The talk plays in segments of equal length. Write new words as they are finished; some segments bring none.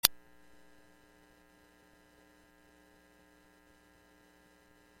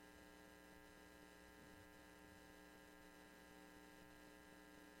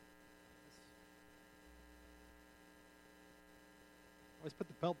just put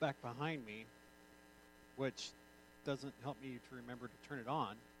the belt back behind me, which doesn't help me to remember to turn it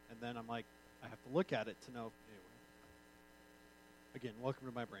on. And then I'm like, I have to look at it to know. Anyway. Again, welcome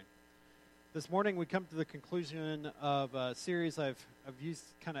to my brain. This morning we come to the conclusion of a series I've used,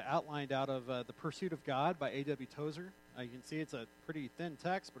 kind of outlined out of The Pursuit of God by A.W. Tozer. You can see it's a pretty thin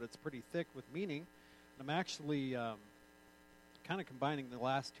text, but it's pretty thick with meaning. And I'm actually kind of combining the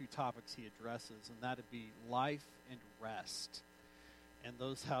last two topics he addresses, and that would be life and rest, and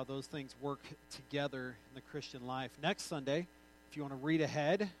how those things work together in the Christian life. Next Sunday, if you want to read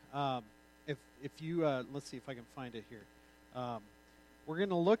ahead, if you let's see if I can find it here. We're going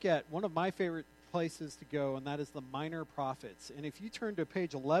to look at one of my favorite places to go, and that is the Minor Prophets. And if you turn to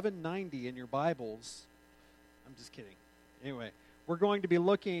page 1190 in your Bibles, I'm just kidding. Anyway, we're going to be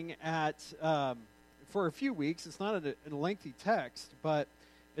looking at, for a few weeks, it's not a lengthy text, but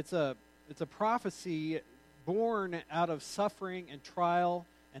it's a prophecy born out of suffering and trial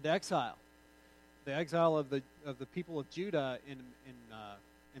and exile. The exile of the people of Judah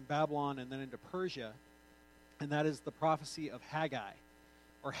in Babylon and then into Persia, and that is the prophecy of Haggai,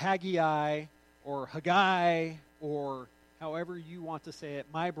 or Haggai, or Haggai, or however you want to say it.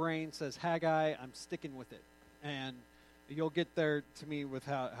 My brain says Haggai. I'm sticking with it, and you'll get there to me with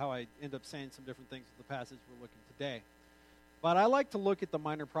how I end up saying some different things with the passage we're looking today. But I like to look at the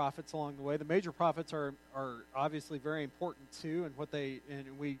minor prophets along the way. The major prophets are obviously very important too, and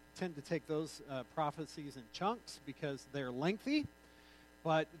we tend to take those prophecies in chunks because they're lengthy.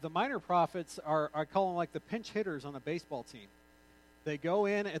 But the minor prophets I call them like the pinch hitters on a baseball team. They go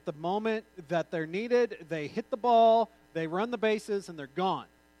in at the moment that they're needed, they hit the ball, they run the bases, and they're gone.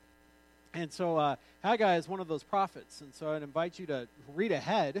 And so Haggai is one of those prophets. And so I'd invite you to read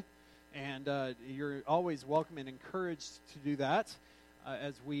ahead, and you're always welcome and encouraged to do that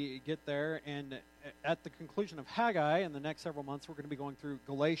as we get there. And at the conclusion of Haggai, in the next several months, we're going to be going through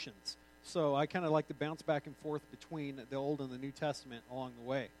Galatians. So I kind of like to bounce back and forth between the Old and the New Testament along the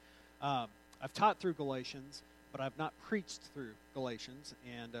way. I've taught through Galatians, but I've not preached through Galatians,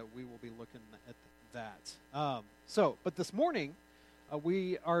 and we will be looking at that. But this morning,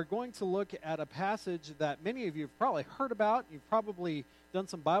 we are going to look at a passage that many of you have probably heard about. You've probably done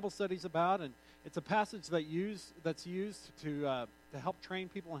some Bible studies about, and it's a passage that's used to help train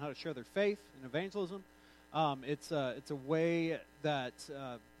people on how to share their faith in evangelism. It's a way that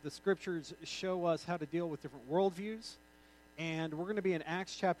the Scriptures show us how to deal with different worldviews, and we're going to be in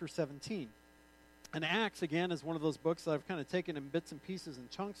Acts chapter 17. And Acts, again, is one of those books that I've kind of taken in bits and pieces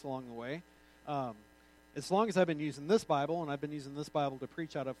and chunks along the way. As long as I've been using this Bible, and I've been using this Bible to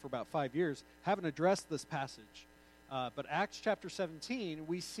preach out of for about 5 years, haven't addressed this passage. But Acts chapter 17,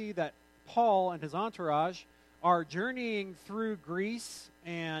 we see that Paul and his entourage are journeying through Greece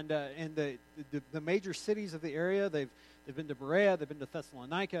and the major cities of the area. They've been to Berea, they've been to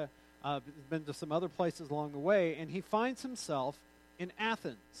Thessalonica, they've been to some other places along the way, and he finds himself in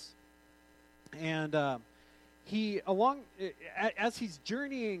Athens. And as he's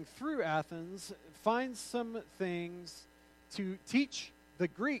journeying through Athens, finds some things to teach the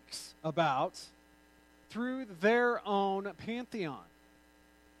Greeks about through their own pantheon.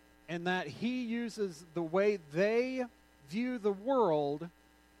 And that he uses the way they view the world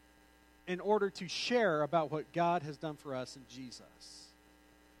in order to share about what God has done for us in Jesus.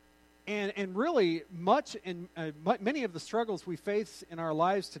 And really, many of the struggles we face in our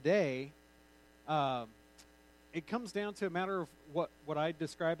lives today, it comes down to a matter of what I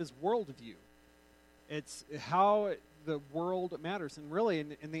describe as worldview. It's how the world matters. And really,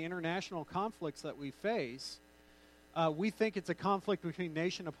 in the international conflicts that we face, we think it's a conflict between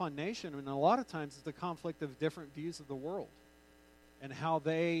nation upon nation, and a lot of times it's a conflict of different views of the world and how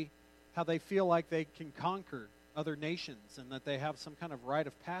they feel like they can conquer other nations and that they have some kind of rite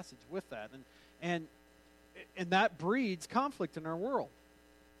of passage with that. And that breeds conflict in our world.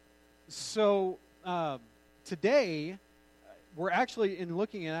 So today, we're actually in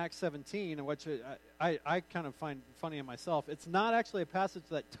looking at Acts 17, which I kind of find funny in myself. It's not actually a passage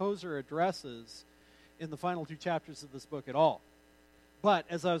that Tozer addresses in the final two chapters of this book at all. But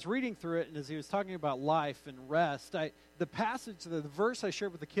as I was reading through it, and as he was talking about life and rest, the verse I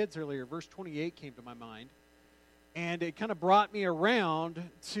shared with the kids earlier, verse 28, came to my mind. And it kind of brought me around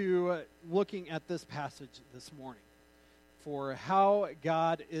to looking at this passage this morning for how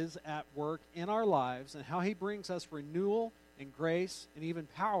God is at work in our lives and how he brings us renewal and grace and even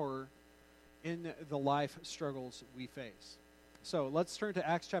power in the life struggles we face. So let's turn to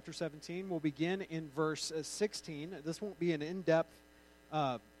Acts chapter 17. We'll begin in verse 16. This won't be an in-depth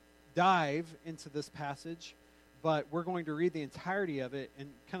dive into this passage, but we're going to read the entirety of it and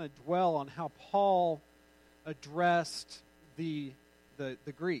kind of dwell on how Paul addressed the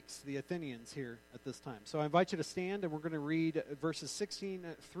the Greeks, the Athenians here at this time. So I invite you to stand, and we're going to read verses 16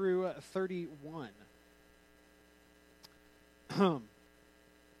 through 31.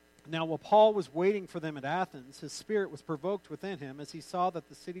 Now, while Paul was waiting for them at Athens, his spirit was provoked within him as he saw that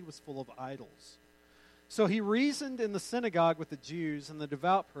the city was full of idols. So he reasoned in the synagogue with the Jews and the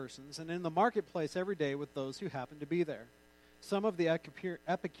devout persons, and in the marketplace every day with those who happened to be there. Some of the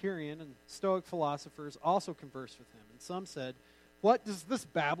Epicurean and Stoic philosophers also conversed with him, and some said, "What does this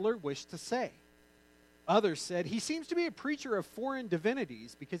babbler wish to say?" Others said, "He seems to be a preacher of foreign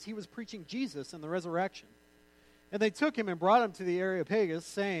divinities, because he was preaching Jesus and the resurrection." And they took him and brought him to the Areopagus,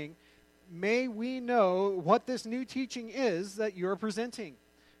 saying, "May we know what this new teaching is that you are presenting?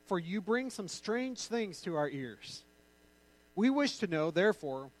 For you bring some strange things to our ears. We wish to know,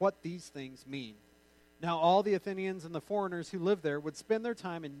 therefore, what these things mean." Now all the Athenians and the foreigners who lived there would spend their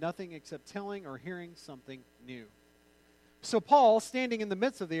time in nothing except telling or hearing something new. So Paul, standing in the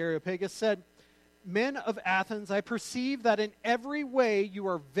midst of the Areopagus, said, "Men of Athens, I perceive that in every way you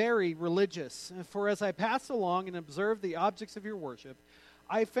are very religious. For as I passed along and observed the objects of your worship,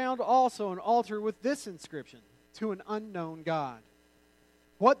 I found also an altar with this inscription, 'To an unknown God.'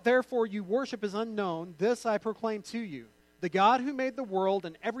 What therefore you worship is unknown, this I proclaim to you. The God who made the world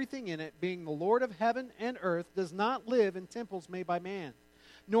and everything in it, being the Lord of heaven and earth, does not live in temples made by man,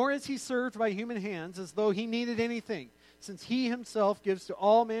 nor is he served by human hands as though he needed anything, since he himself gives to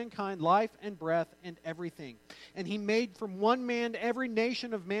all mankind life and breath and everything. And he made from one man every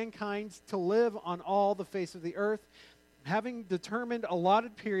nation of mankind to live on all the face of the earth, having determined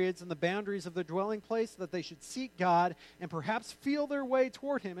allotted periods and the boundaries of their dwelling place, that they should seek God and perhaps feel their way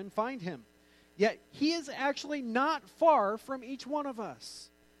toward him and find him. Yet he is actually not far from each one of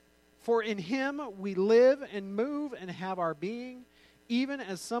us. For in him we live and move and have our being, even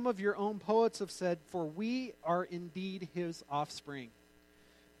as some of your own poets have said, for we are indeed his offspring.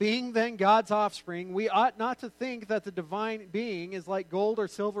 Being then God's offspring, we ought not to think that the divine being is like gold or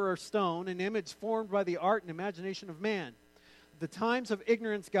silver or stone, an image formed by the art and imagination of man. The times of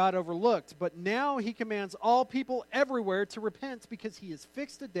ignorance God overlooked, but now he commands all people everywhere to repent, because he has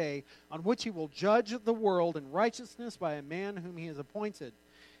fixed a day on which he will judge the world in righteousness by a man whom he has appointed.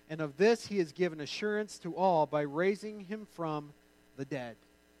 And of this he has given assurance to all by raising him from the dead."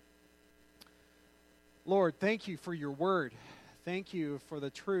 Lord, thank you for your word. Thank you for the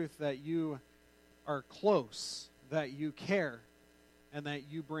truth that you are close, that you care, and that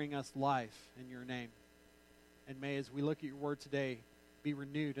you bring us life in your name. And may, as we look at your word today, be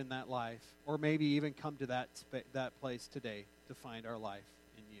renewed in that life, or maybe even come to that place today to find our life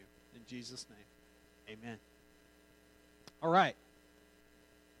in you. In Jesus' name, amen. All right.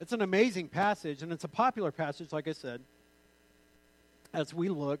 It's an amazing passage, and it's a popular passage, like I said, as we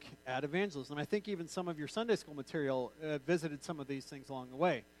look at evangelism. I think even some of your Sunday school material visited some of these things along the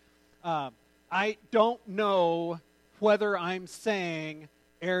way. I don't know whether I'm saying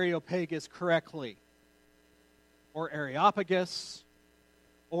Areopagus correctly, or Areopagus,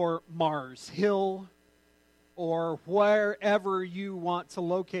 or Mars Hill, or wherever you want to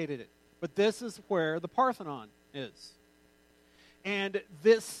locate it. But this is where the Parthenon is. And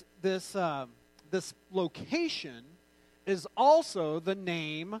this location is also the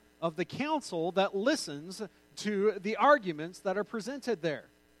name of the council that listens to the arguments that are presented there.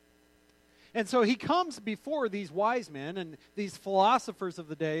 And so he comes before these wise men, and these philosophers of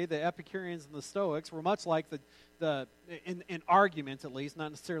the day, the Epicureans and the Stoics, were much like in argument, at least,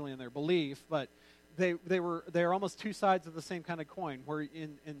 not necessarily in their belief, but they're almost two sides of the same kind of coin. Where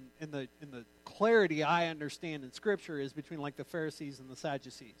in the clarity I understand in Scripture is between like the Pharisees and the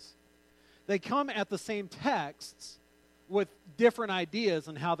Sadducees. They come at the same texts with different ideas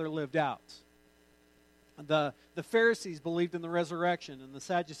on how they're lived out. The Pharisees believed in the resurrection, and the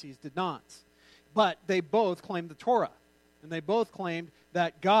Sadducees did not. But they both claimed the Torah, and they both claimed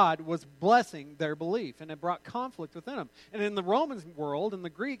that God was blessing their belief, and it brought conflict within them. And in the Roman world, and the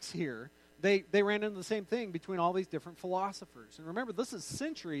Greeks here, they ran into the same thing between all these different philosophers. And remember, this is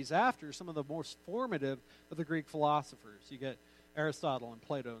centuries after some of the most formative of the Greek philosophers. You get Aristotle and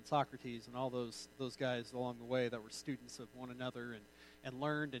Plato and Socrates and all those guys along the way that were students of one another and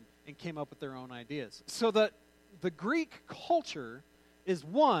learned and came up with their own ideas. So the Greek culture is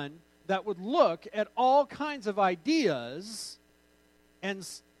one that would look at all kinds of ideas and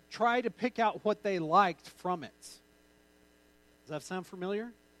try to pick out what they liked from it. Does that sound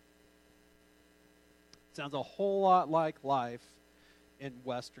familiar? Sounds a whole lot like life in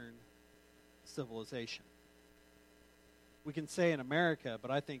Western civilization. We can say in America, but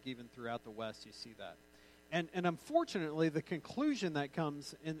I think even throughout the West you see that. And unfortunately, the conclusion that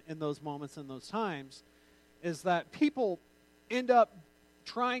comes in those moments, in those times, is that people end up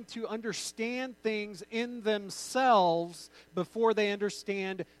trying to understand things in themselves before they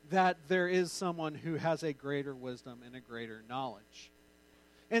understand that there is someone who has a greater wisdom and a greater knowledge.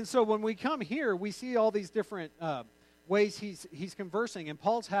 And so when we come here, we see all these different ways he's conversing. And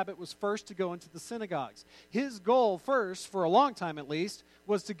Paul's habit was first to go into the synagogues. His goal first, for a long time at least,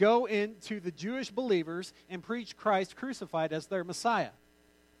 was to go into the Jewish believers and preach Christ crucified as their Messiah.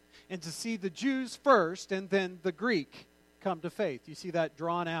 And to see the Jews first and then the Greek come to faith. You see that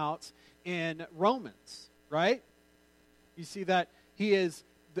drawn out in Romans, right? You see that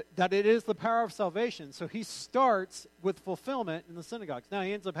that it is the power of salvation. So he starts with fulfillment in the synagogues. Now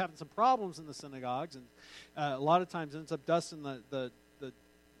he ends up having some problems in the synagogues, and a lot of times ends up dusting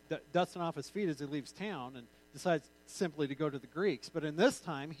dusting off his feet as he leaves town and decides simply to go to the Greeks. But in this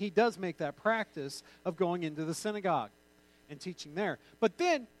time, he does make that practice of going into the synagogue and teaching there. But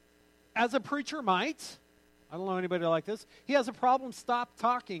then, as a preacher might, I don't know anybody like this, he has a problem stop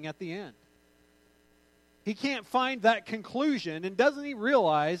talking at the end. He can't find that conclusion, and doesn't he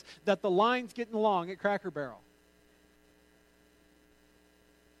realize that the line's getting long at Cracker Barrel?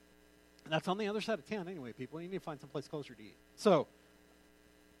 And that's on the other side of town anyway, people. You need to find someplace closer to eat. So,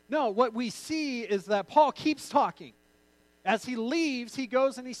 no, what we see is that Paul keeps talking. As he leaves, he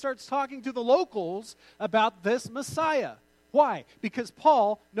goes and he starts talking to the locals about this Messiah. Why? Because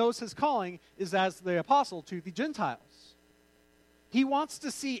Paul knows his calling is as the apostle to the Gentiles. He wants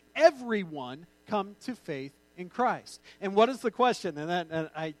to see everyone come to faith in Christ. And what is the question? And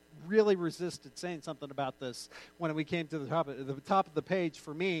I really resisted saying something about this when we came to the top of the page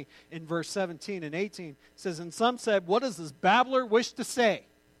for me in verse 17 and 18. It says, and some said, what does this babbler wish to say?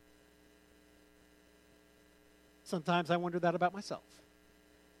 Sometimes I wonder that about myself.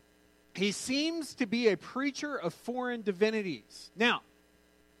 He seems to be a preacher of foreign divinities. Now,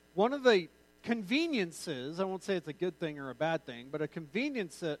 one of the conveniences, I won't say it's a good thing or a bad thing, but a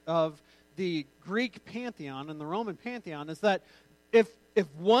convenience of the Greek pantheon and the Roman pantheon is that if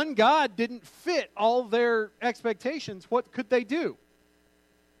one god didn't fit all their expectations, what could they do?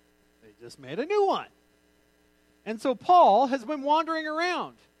 They just made a new one. And so Paul has been wandering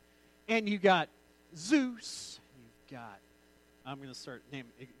around. And you got Zeus, you've got, I'm going to start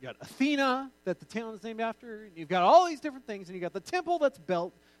naming, you've got Athena, that the town is named after, and you've got all these different things, and you've got the temple that's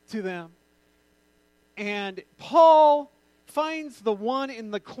built to them. And Paul finds the one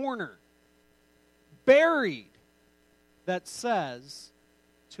in the corner, buried, that says,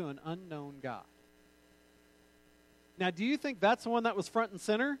 to an unknown God. Now, do you think that's the one that was front and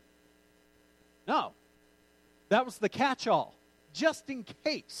center? No. That was the catch-all, just in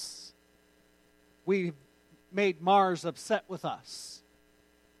case we made Mars upset with us.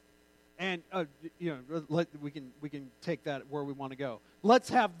 And, we can take that where we want to go. Let's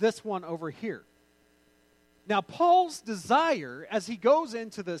have this one over here. Now, Paul's desire, as he goes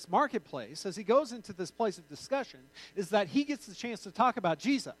into this marketplace, as he goes into this place of discussion, is that he gets the chance to talk about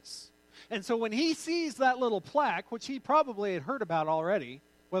Jesus. And so when he sees that little plaque, which he probably had heard about already,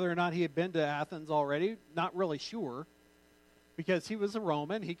 whether or not he had been to Athens already, not really sure, because he was a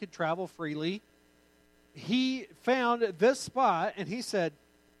Roman, he could travel freely. He found this spot, and he said,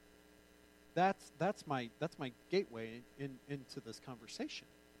 that's my gateway into this conversation.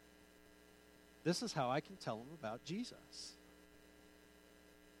 This is how I can tell them about Jesus.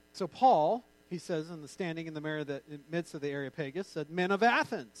 So Paul, he says, standing in the midst of the Areopagus, said, men of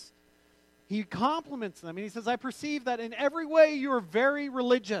Athens. He compliments them, and he says, I perceive that in every way you are very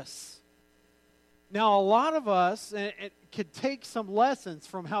religious. Now, a lot of us could take some lessons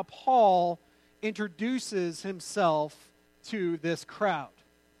from how Paul introduces himself to this crowd.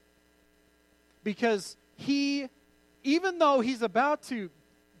 Because even though he's about to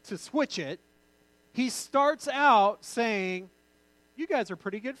switch it, he starts out saying, you guys are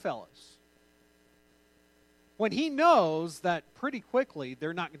pretty good fellows. When he knows that pretty quickly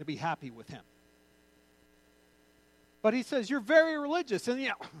they're not going to be happy with him. But he says, you're very religious. And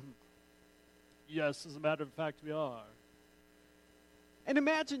yes, as a matter of fact, we are. And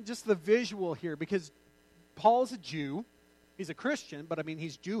imagine just the visual here, because Paul's a Jew. He's a Christian, but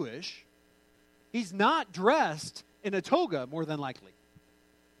he's Jewish. He's not dressed in a toga, more than likely.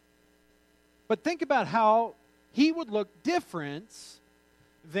 But think about how he would look different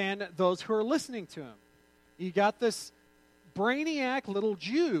than those who are listening to him. You got this brainiac little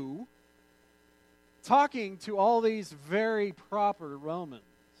Jew talking to all these very proper Romans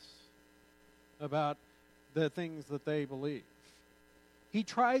about the things that they believe. He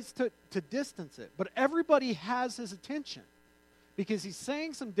tries to distance it, but everybody has his attention because he's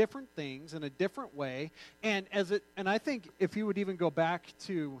saying some different things in a different way. And I think if you would even go back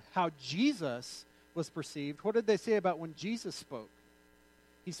to how Jesus was perceived, what did they say about when Jesus spoke?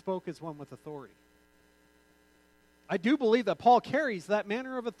 he spoke as one with authority. I do believe that Paul carries that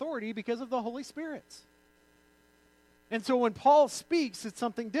manner of authority because of the Holy Spirit. And so when Paul speaks, it's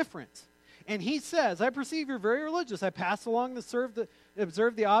something different. And he says, I perceive you're very religious. I passed along to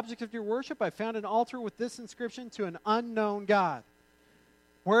observe the object of your worship. I found an altar with this inscription, to an unknown God.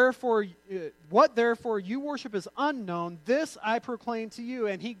 Wherefore, what therefore you worship is unknown, this I proclaim to you.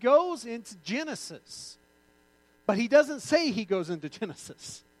 And he goes into Genesis. But he doesn't say he goes into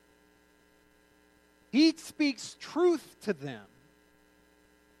Genesis. He speaks truth to them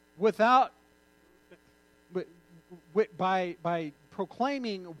by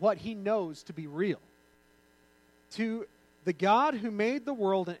proclaiming what he knows to be real. To the God who made the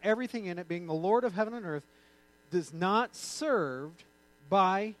world and everything in it, being the Lord of heaven and earth, does not served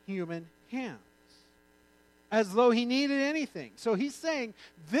by human hands, as though he needed anything. So he's saying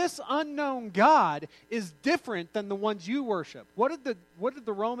this unknown God is different than the ones you worship. What did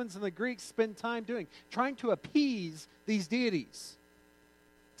the Romans and the Greeks spend time doing? Trying to appease these deities,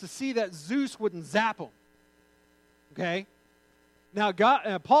 to see that Zeus wouldn't zap them. Okay? Now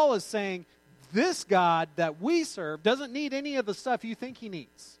Paul is saying this God that we serve doesn't need any of the stuff you think he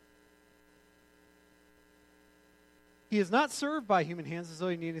needs. He is not served by human hands as though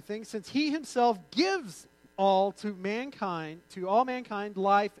he needed anything, since he himself gives all to all mankind,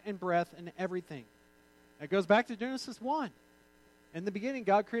 life and breath and everything. That goes back to Genesis 1. In the beginning,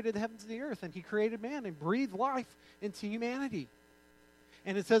 God created the heavens and the earth, and he created man and breathed life into humanity.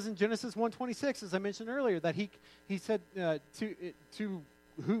 And it says in Genesis 1:26, as I mentioned earlier, that he said to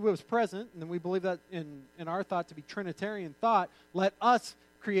who was present, and we believe that in our thought to be Trinitarian thought, let us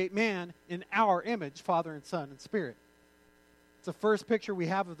create man in our image, Father and Son and Spirit. It's the first picture we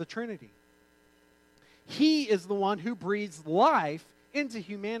have of the Trinity. He is the one who breathes life into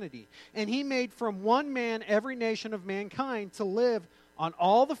humanity. And he made from one man every nation of mankind to live on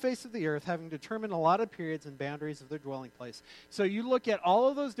all the face of the earth, having determined allotted periods and boundaries of their dwelling place. So you look at all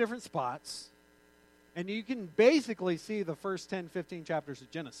of those different spots, and you can basically see the first 10, 15 chapters of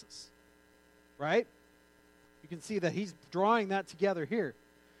Genesis. Right? You can see that he's drawing that together here.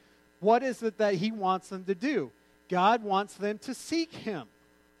 What is it that he wants them to do? God wants them to seek him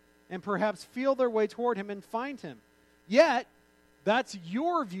and perhaps feel their way toward him and find him. Yet, that's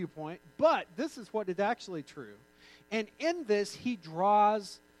your viewpoint, but this is what is actually true. And in this, he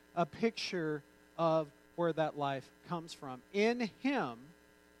draws a picture of where that life comes from. In him,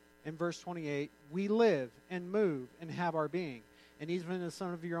 in verse 28, we live and move and have our being. And even as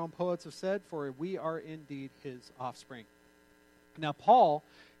some of your own poets have said, for we are indeed his offspring. Now, Paul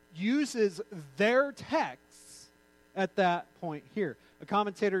uses their texts at that point here. A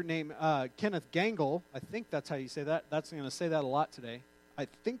commentator named Kenneth Gangle, I think that's how you say that. That's going to say that a lot today. I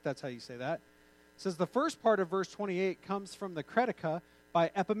think that's how you say that. Says the first part of verse 28 comes from the Cretica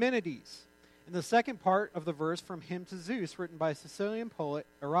by Epimenides, and the second part of the verse from Hymn to Zeus, written by Sicilian poet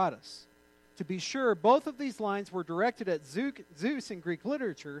Herodotus. To be sure, both of these lines were directed at Zeus in Greek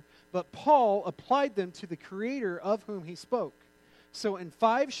literature, but Paul applied them to the creator of whom he spoke. So in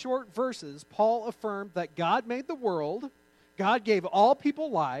 5 short verses, Paul affirmed that God made the world, God gave all people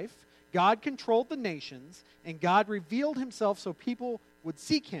life, God controlled the nations, and God revealed himself so people would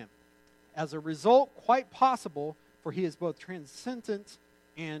seek him. As a result, quite possible, for he is both transcendent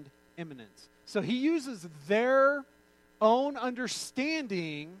and immanent. So he uses their own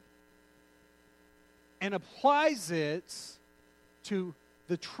understanding and applies it to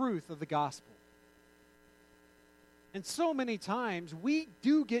the truth of the gospel. And so many times, we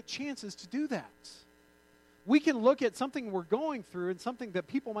do get chances to do that. We can look at something we're going through and something that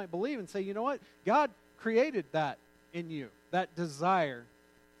people might believe and say, you know what? God created that in you, that desire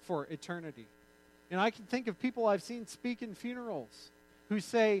for eternity. And I can think of people I've seen speak in funerals who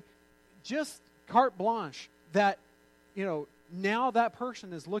say, just carte blanche, that, now that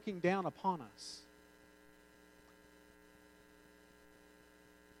person is looking down upon us.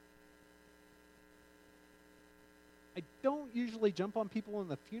 I don't usually jump on people in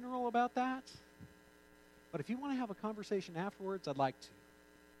the funeral about that, but if you want to have a conversation afterwards, I'd like to.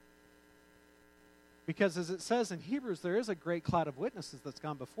 Because as it says in Hebrews, there is a great cloud of witnesses that's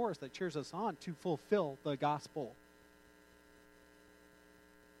gone before us that cheers us on to fulfill the gospel.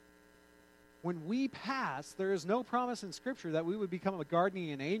 When we pass, there is no promise in Scripture that we would become a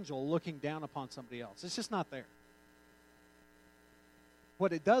guardian angel looking down upon somebody else. It's just not there.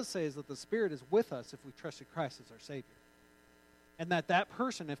 What it does say is that the Spirit is with us if we trusted Christ as our Savior. And that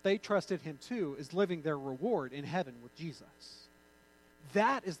person, if they trusted him too, is living their reward in heaven with Jesus.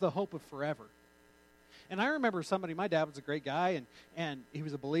 That is the hope of forever. And I remember somebody, my dad was a great guy, and he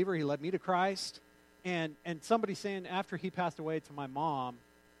was a believer. He led me to Christ. And somebody saying after he passed away to my mom,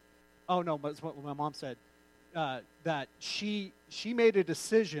 Oh, no, but it's what my mom said. That she made a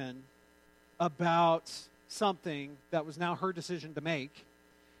decision about something that was now her decision to make.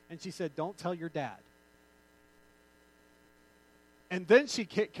 And she said, don't tell your dad. And then she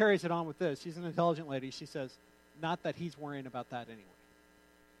carries it on with this. She's an intelligent lady. She says, not that he's worrying about that anyway.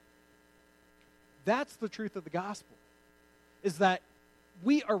 That's the truth of the gospel, is that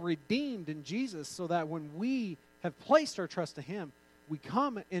we are redeemed in Jesus so that when we have placed our trust in him, we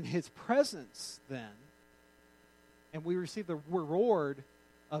come in his presence then, and we receive the reward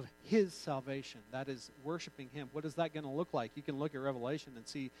of his salvation. That is worshiping him. What is that going to look like? You can look at Revelation and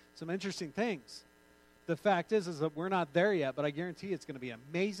see some interesting things. The fact is that we're not there yet, but I guarantee it's going to be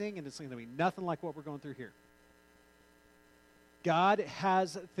amazing, and it's going to be nothing like what we're going through here. God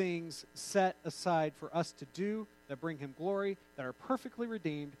has things set aside for us to do that bring him glory, that are perfectly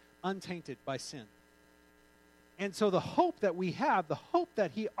redeemed, untainted by sin. And so the hope that we have, the hope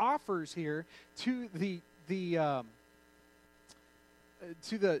that he offers here to the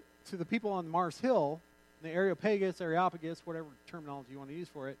people on Mars Hill, the Areopagus, whatever terminology you want to use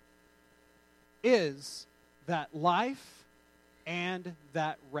for it, is that life and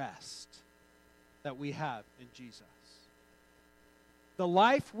that rest that we have in Jesus. The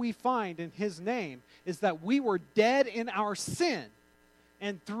life we find in his name is that we were dead in our sin,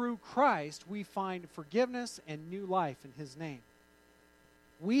 and through Christ we find forgiveness and new life in his name.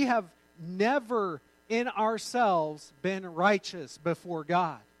 We have never in ourselves been righteous before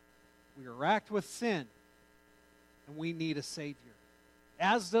God. We are racked with sin, and we need a Savior.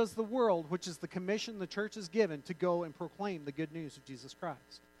 As does the world, which is the commission the church is given to go and proclaim the good news of Jesus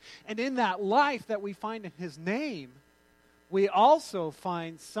Christ. And in that life that we find in his name, we also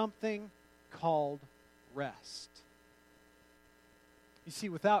find something called rest. You see,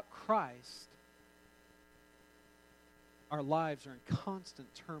 without Christ, our lives are in constant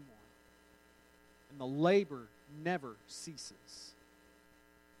turmoil, and the labor never ceases.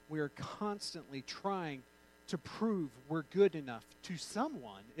 We are constantly trying to prove we're good enough to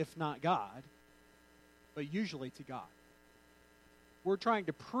someone, if not God, but usually to God. We're trying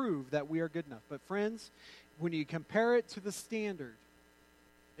to prove that we are good enough. But friends, when you compare it to the standard,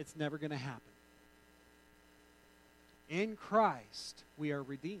 it's never going to happen. In Christ, we are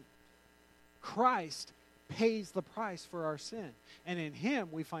redeemed. Christ pays the price for our sin. And in him,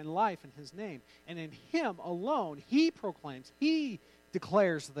 we find life in his name. And in him alone, he proclaims, he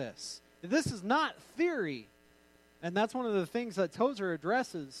declares this. This is not theory. And that's one of the things that Tozer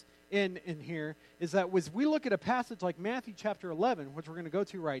addresses in here, is that as we look at a passage like Matthew chapter 11, which we're going to go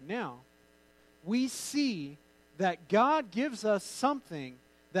to right now, we see that God gives us something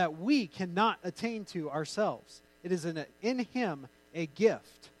that we cannot attain to ourselves. It is in him a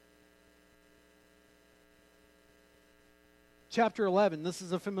gift. Chapter 11, this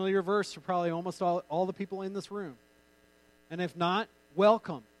is a familiar verse for probably almost all the people in this room. And if not,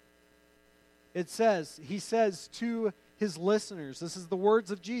 welcome. It says, he says to his listeners, this is the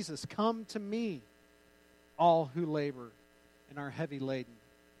words of Jesus, "Come to me, all who labor and are heavy laden,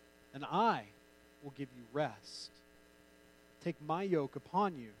 and I will give you rest. Take my yoke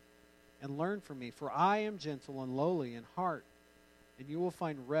upon you and learn from me, for I am gentle and lowly in heart, and you will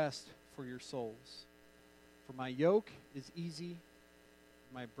find rest for your souls. For my yoke is easy,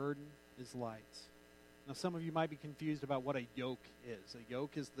 my burden is light." Now, some of you might be confused about what a yoke is. A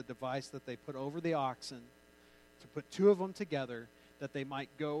yoke is the device that they put over the oxen to put two of them together, that they might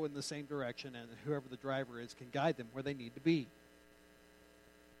go in the same direction, and whoever the driver is can guide them where they need to be.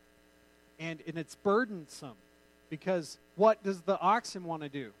 And it's burdensome, because what does the oxen want to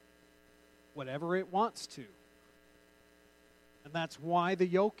do? Whatever it wants to. And that's why the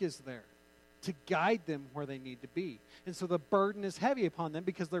yoke is there, to guide them where they need to be. And so the burden is heavy upon them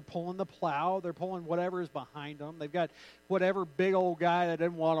because they're pulling the plow, they're pulling whatever is behind them. They've got whatever big old guy that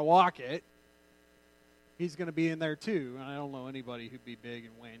didn't want to walk it. He's going to be in there too. And I don't know anybody who'd be big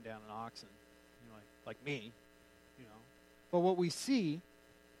and weighing down an oxen, like me, But what we see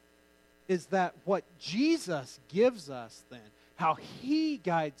is that what Jesus gives us then, how he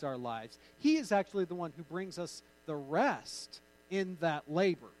guides our lives, he is actually the one who brings us the rest in that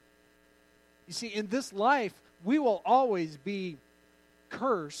labor. You see, in this life, we will always be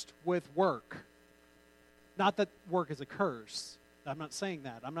cursed with work. Not that work is a curse. I'm not saying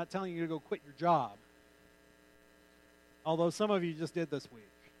that. I'm not telling you to go quit your job. Although some of you just did this week.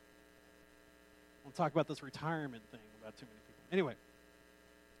 We'll talk about this retirement thing about too many people. Anyway,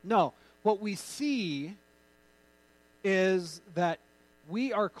 no. What we see is that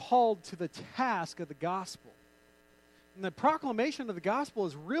we are called to the task of the gospel. And the proclamation of the gospel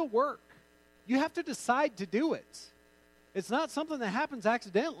is real work. You have to decide to do it. It's not something that happens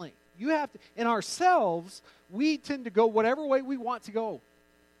accidentally. You have to, in ourselves, we tend to go whatever way we want to go.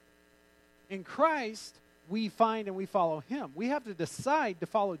 In Christ, we find and we follow him. We have to decide to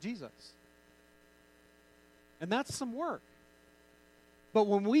follow Jesus. And that's some work. But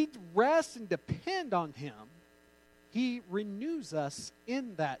when we rest and depend on him, he renews us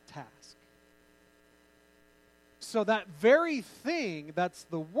in that task. So that very thing that's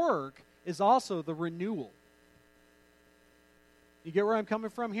the work is also the renewal. You get where I'm coming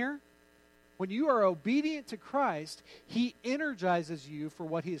from here? When you are obedient to Christ, he energizes you for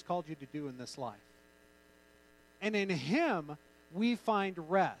what he has called you to do in this life. And in him, we find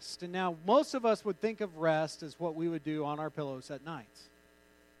rest. And now, most of us would think of rest as what we would do on our pillows at night.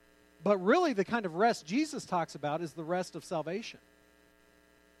 But really, the kind of rest Jesus talks about is the rest of salvation.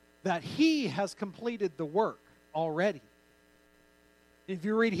 That he has completed the work already. If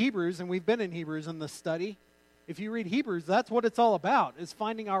you read Hebrews, and we've been in Hebrews in this study, if you read Hebrews, that's what it's all about, is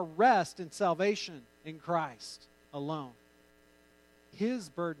finding our rest and salvation in Christ alone. His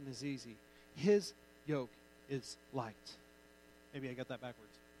burden is easy. His yoke is light. Maybe I got that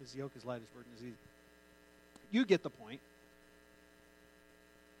backwards. His yoke is light, his burden is easy. You get the point.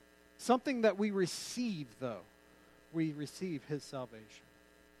 Something that we receive, though. We receive his salvation.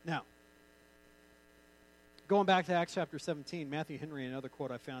 Now, going back to Acts chapter 17, Matthew Henry, another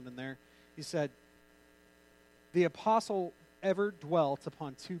quote I found in there, he said, "The apostle ever dwelt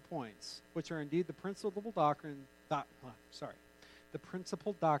upon 2 points, which are indeed the principal doctrines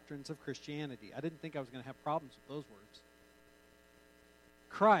of Christianity." I didn't think I was going to have problems with those words.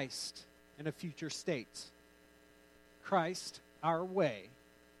 Christ in a future state. Christ, our way,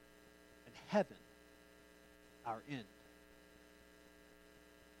 and heaven, our end.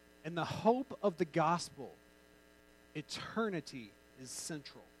 In the hope of the gospel, eternity is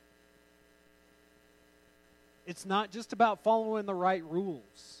central. It's not just about following the right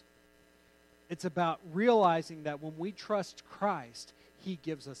rules. It's about realizing that when we trust Christ, he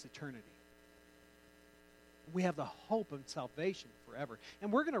gives us eternity. We have the hope of salvation forever.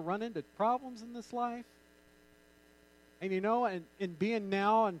 And we're going to run into problems in this life. And and being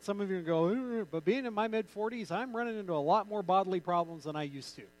now, and some of you go, but being in my mid-40s, I'm running into a lot more bodily problems than I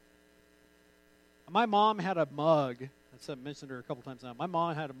used to. My mom had a mug. I've mentioned her a couple times now. My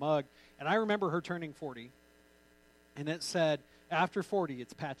mom had a mug, and I remember her turning 40. And it said, after 40,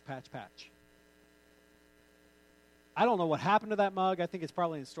 it's patch, patch, patch. I don't know what happened to that mug. I think it's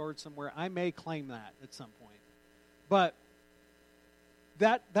probably in storage somewhere. I may claim that at some point. But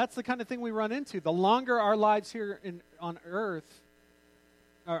that's the kind of thing we run into. The longer our lives here on earth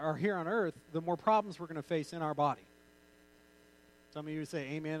are here on earth, the more problems we're going to face in our body. Some of you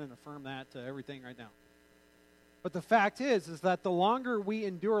say amen and affirm that to everything right now. But the fact is that the longer we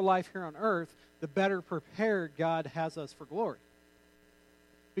endure life here on earth, the better prepared God has us for glory.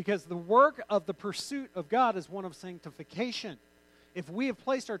 Because the work of the pursuit of God is one of sanctification. If we have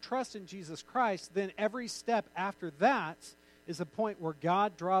placed our trust in Jesus Christ, then every step after that is a point where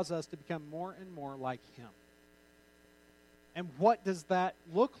God draws us to become more and more like him. And what does that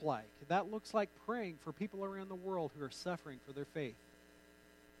look like? That looks like praying for people around the world who are suffering for their faith.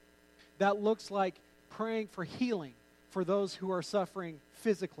 That looks like praying for healing for those who are suffering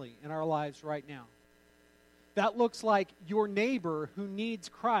physically in our lives right now. That looks like your neighbor who needs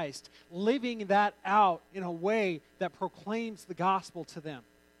Christ, living that out in a way that proclaims the gospel to them.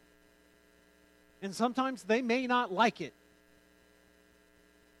 And sometimes they may not like it.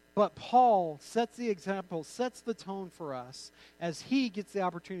 But Paul sets the example, sets the tone for us as he gets the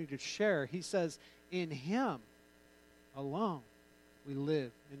opportunity to share. He says, in him alone we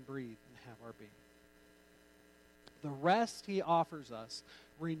live and breathe and have our being. The rest he offers us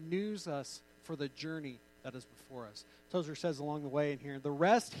renews us for the journey that is before us. Tozer says along the way in here, the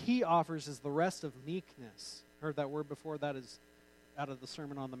rest he offers is the rest of meekness. Heard that word before? That is out of the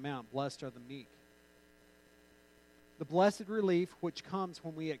Sermon on the Mount. Blessed are the meek. The blessed relief which comes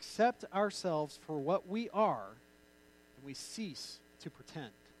when we accept ourselves for what we are and we cease to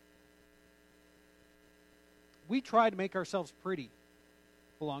pretend. We try to make ourselves pretty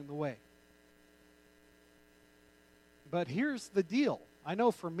along the way. But here's the deal. I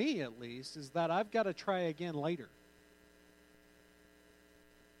know for me at least, is that I've got to try again later.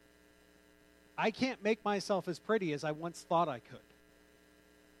 I can't make myself as pretty as I once thought I could.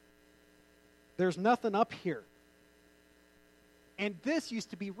 There's nothing up here. And this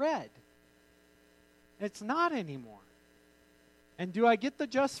used to be red. It's not anymore. And do I get the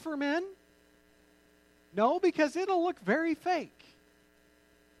just for men? No, because it'll look very fake.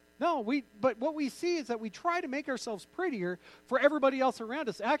 No, but what we see is that we try to make ourselves prettier for everybody else around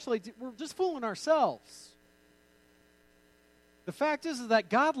us. Actually, we're just fooling ourselves. The fact is that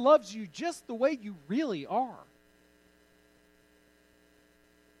God loves you just the way you really are.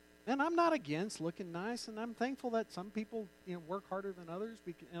 And I'm not against looking nice, and I'm thankful that some people, work harder than others.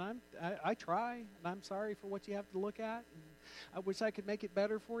 And I try, and I'm sorry for what you have to look at. And I wish I could make it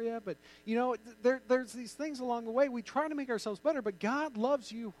better for you, but there's these things along the way. We try to make ourselves better, but God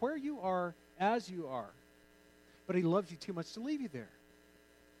loves you where you are, as you are. But He loves you too much to leave you there.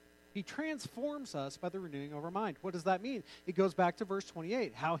 He transforms us by the renewing of our mind. What does that mean? It goes back to verse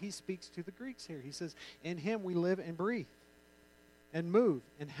 28, how He speaks to the Greeks here. He says, "In Him we live and breathe and move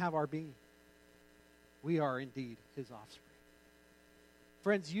and have our being." We are indeed His offspring.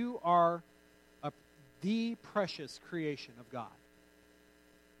 Friends, you are the precious creation of God.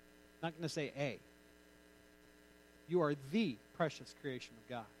 I'm not going to say a. You are the precious creation of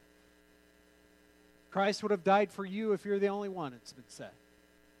God. Christ would have died for you if you're the only one, it's been said.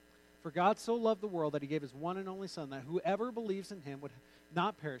 For God so loved the world that He gave His one and only Son, that whoever believes in Him would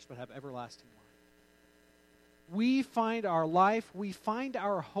not perish but have everlasting life. We find our life, we find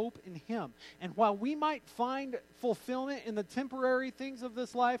our hope in Him. And while we might find fulfillment in the temporary things of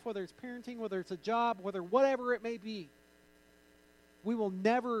this life, whether it's parenting, whether it's a job, whatever it may be, we will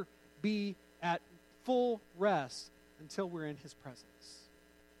never be at full rest until we're in His presence.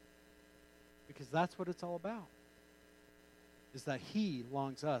 Because that's what it's all about. Is that He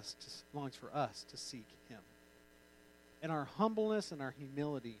longs for us to seek Him. In our humbleness and our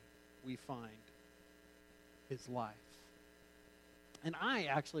humility, we find His life. And I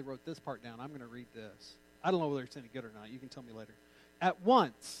actually wrote this part down. I'm going to read this. I don't know whether it's any good or not. You can tell me later. At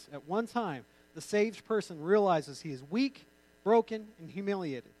one time, the saved person realizes he is weak, broken, and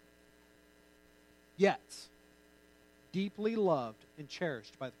humiliated. Yet, deeply loved and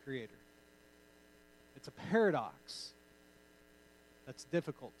cherished by the Creator. It's a paradox that's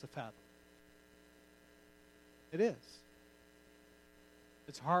difficult to fathom. It is.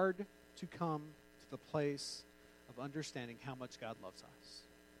 It's hard to come to the place of understanding how much God loves us.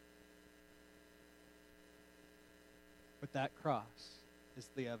 But that cross is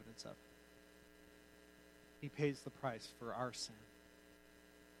the evidence of it. He pays the price for our sin,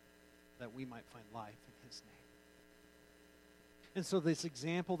 that we might find life in His name. And so this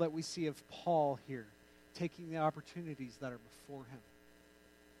example that we see of Paul here, taking the opportunities that are before him,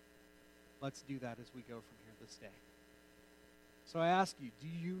 let's do that as we go from here this day. So I ask you, do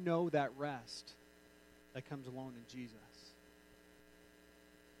you know that rest that comes alone in Jesus?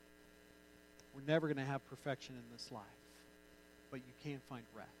 We're never going to have perfection in this life, but you can find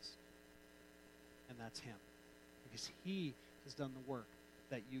rest. And that's Him. Because He has done the work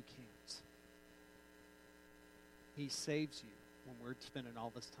that you can't. He saves you when we're spending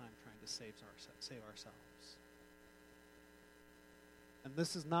all this time trying to save ourselves. And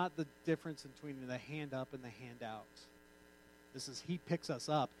this is not the difference between the hand up and the hand out. This is He picks us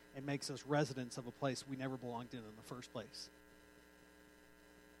up and makes us residents of a place we never belonged in the first place.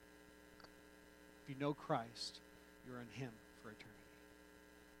 If you know Christ, you're in Him for eternity.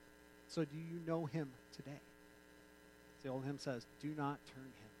 So do you know Him today? The old hymn says, do not turn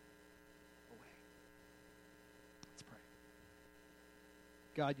Him away. Let's pray.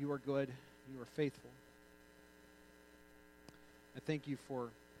 God, You are good. You are faithful. I thank You for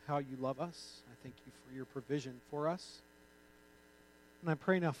how You love us. I thank You for Your provision for us. And I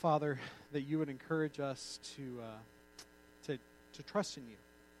pray now, Father, that You would encourage us to trust in You,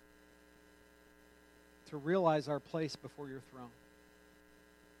 to realize our place before Your throne,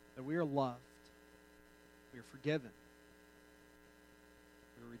 that we are loved, we are forgiven,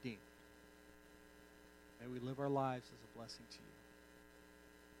 we are redeemed. May we live our lives as a blessing to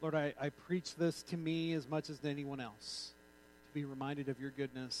You. Lord, I preach this to me as much as to anyone else, to be reminded of Your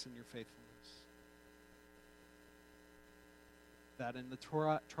goodness and Your faithfulness. That in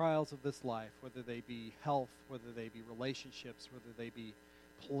the trials of this life, whether they be health, whether they be relationships, whether they be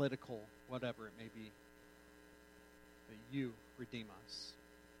political, whatever it may be, that You redeem us.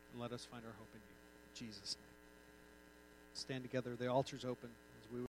 And let us find our hope in You. In Jesus' name. Stand together. The altar's open.